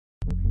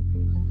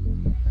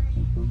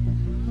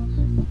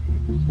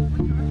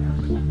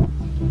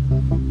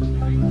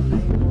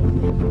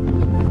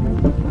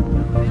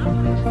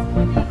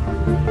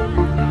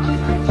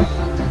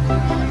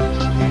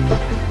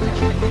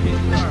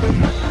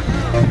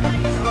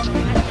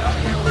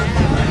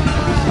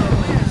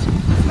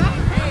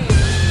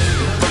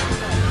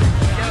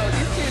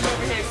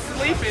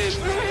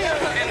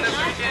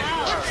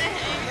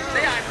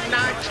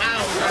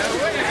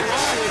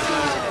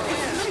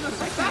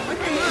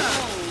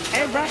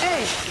bro.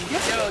 Hey.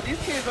 Yo, these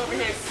kids over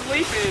here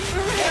sleeping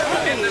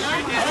in the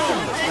freaking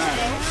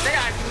They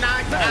are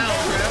knocked out,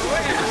 bro.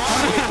 What is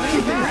wrong with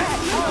you?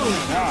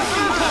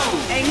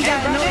 Hey, he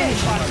got no edge.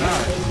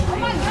 Oh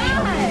my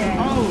God.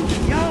 Oh,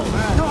 yo.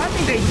 No, I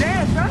think they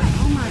dead, bro.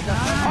 Oh my God.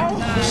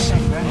 Oh.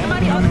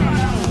 Somebody else.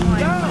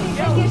 Yo,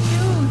 take his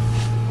shoes.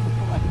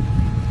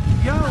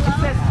 Yo,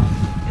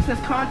 it says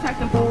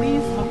contacting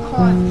police for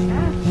cause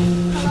death.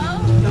 Hello?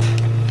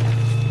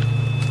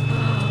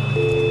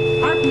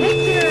 Our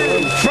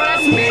pictures!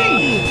 Trust me!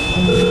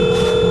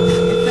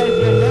 It says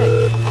your neck.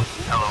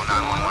 Hello,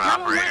 911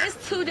 operator. It's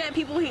 2 dead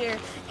people here,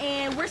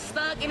 and we're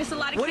stuck, and it's a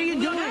lot of. What are you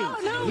doing?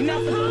 No, You're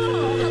not supposed to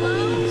call the Hello?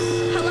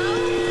 police. Hello?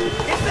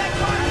 It's that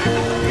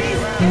contacting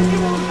police and you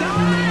will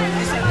die.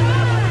 It's like,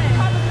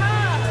 call the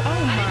cops. Oh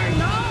my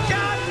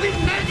God, we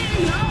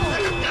didn't know.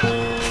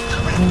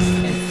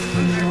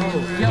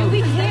 Yo, We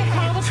can't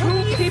call the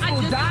police.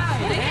 people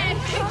died. They had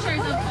pictures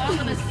of all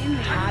of us in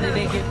there. How did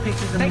they get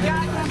pictures of They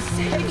got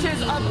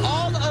pictures of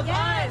all of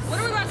us. What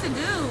are we about to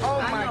do? Oh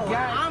my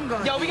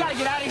God. Yo, we gotta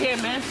get out of here,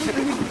 man.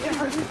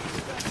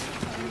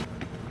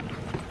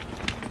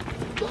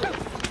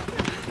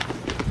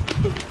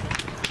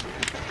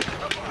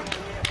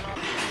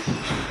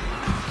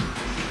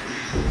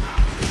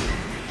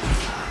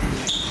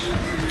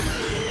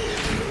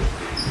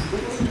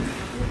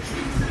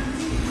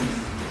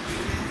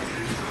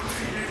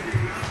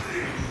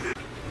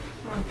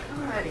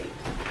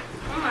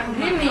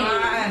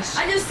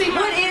 I just see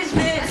my. What is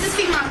this? I just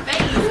see my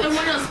face in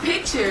one of those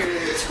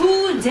pictures.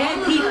 2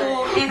 dead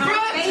people and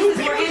our faces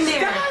were in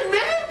there.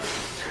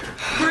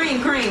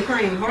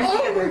 Cream.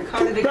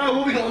 Hold it together. Bro,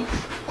 what we gonna...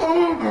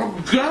 Oh my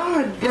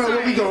God, bro,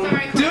 what we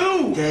gonna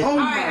do? Oh All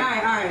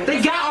right.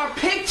 They got our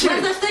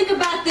pictures. Let's think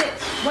about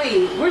this.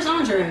 Wait, where's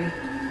Andre?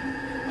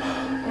 Oh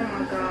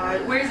my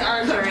God. Where's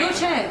Andre? Go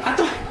check.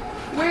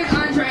 Where's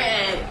Andre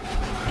at?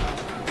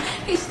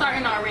 He's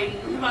starting already.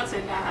 He's about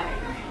to die.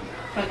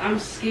 Like, I'm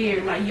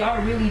scared. Like,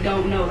 y'all really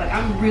don't know. Like,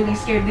 I'm really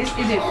scared. This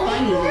isn't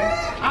funny. All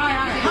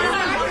right.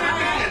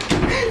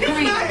 He's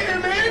not here,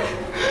 man.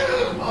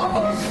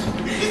 Oh,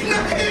 he's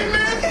not here, man.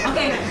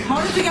 Okay,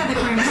 hold it together,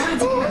 Cream.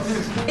 Hold it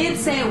together. It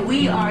said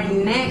we are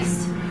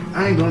next.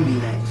 I ain't gonna be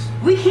next.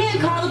 We can't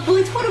call the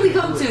police. What do we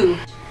go to?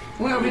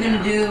 What are we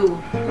gonna do?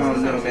 Oh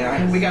no,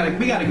 man. We gotta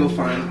go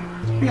find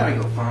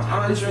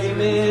Andre,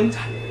 man.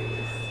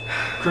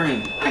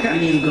 Cream. I gotta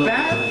need to go.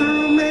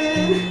 Bathroom,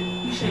 man.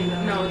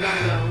 No, don't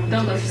go.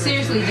 Don't go.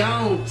 Seriously,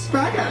 don't.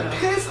 Bro, I gotta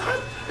piss.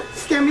 It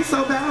scared me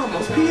so bad. I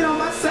almost peed on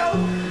myself.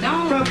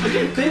 Don't. Bro,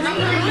 forget this.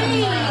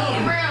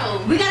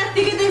 Bro. We gotta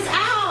figure this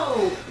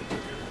out.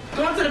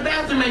 Going to the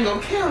bathroom ain't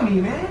gonna kill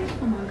me, man.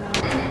 Oh my God.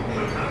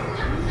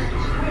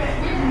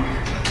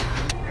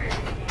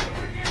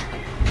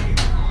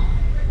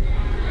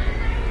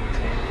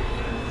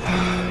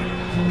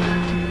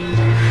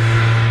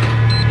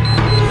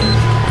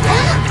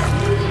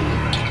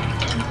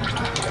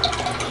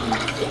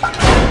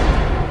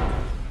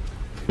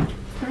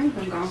 Frank's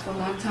been gone for a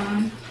long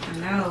time. I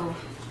know.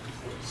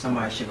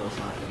 Somebody should go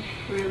find him.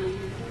 Really?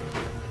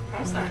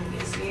 I'm starting to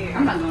get scared.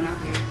 I'm not going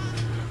out there.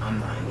 I'm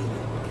not either.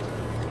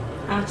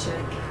 I'll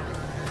check.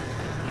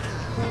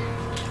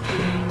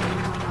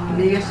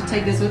 Maybe I should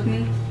take this with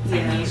me? I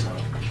think so.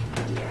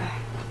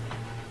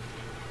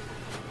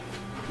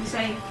 You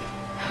say?